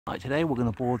Right, today we're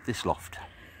going to board this loft.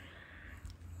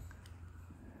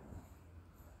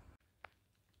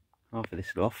 Half of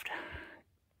this loft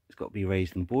has got to be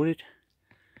raised and boarded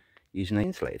using an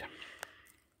insulator.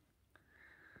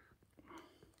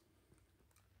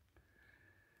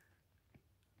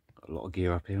 Got a lot of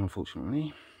gear up here,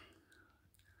 unfortunately.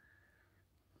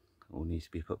 All needs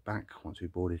to be put back once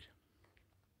we've boarded.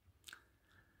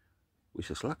 Wish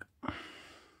us luck.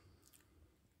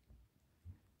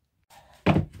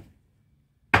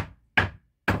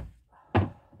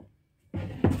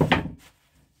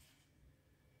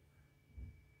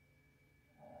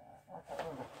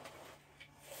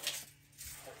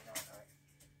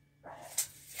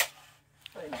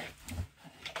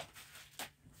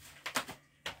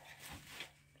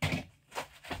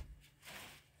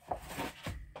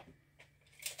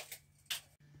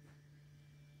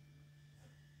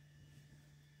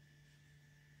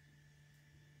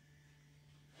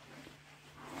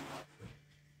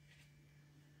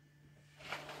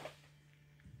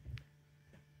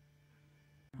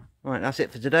 Right, that's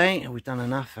it for today. We've done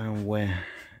enough and we're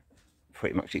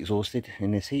pretty much exhausted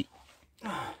in this heat.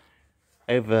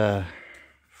 Over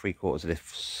 3/4 of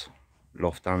this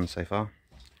loft done so far.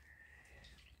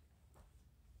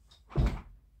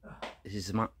 This is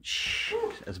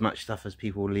as much stuff as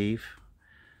people leave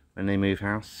when they move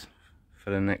house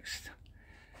for the next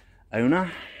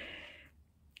owner,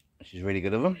 which is really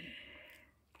good of them.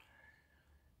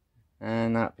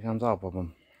 And that becomes our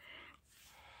problem.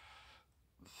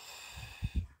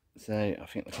 So I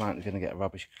think the client is going to get a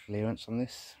rubbish clearance on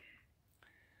this,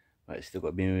 but it's still got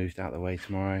to be moved out of the way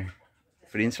tomorrow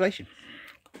for the installation.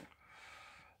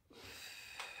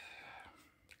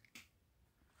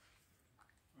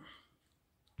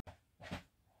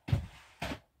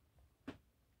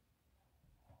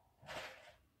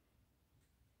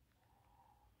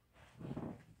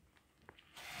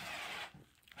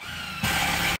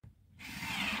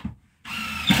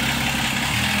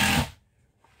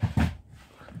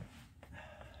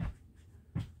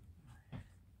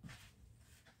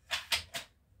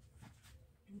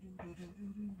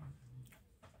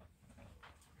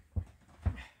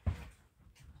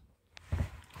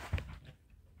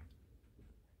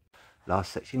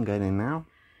 Last section going in now.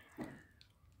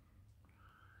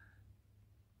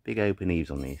 Big open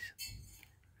eaves on these,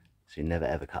 so you never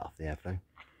ever cut off the airflow.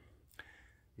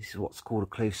 This is what's called a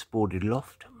close boarded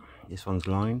loft. This one's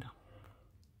lined.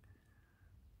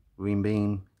 Green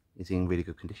beam is in really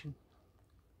good condition.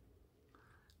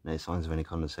 No signs of any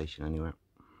condensation anywhere.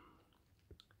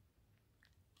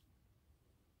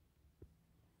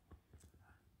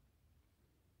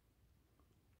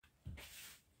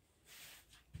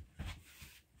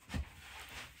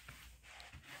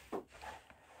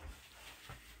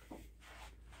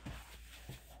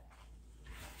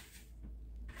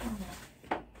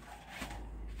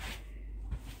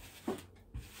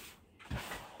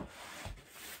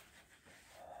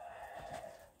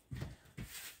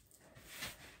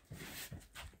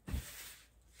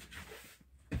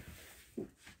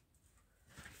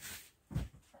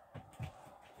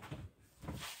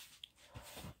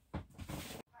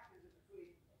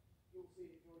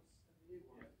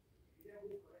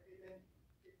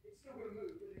 It's still going to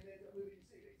move, but it ends up moving the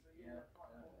ceiling. So yeah.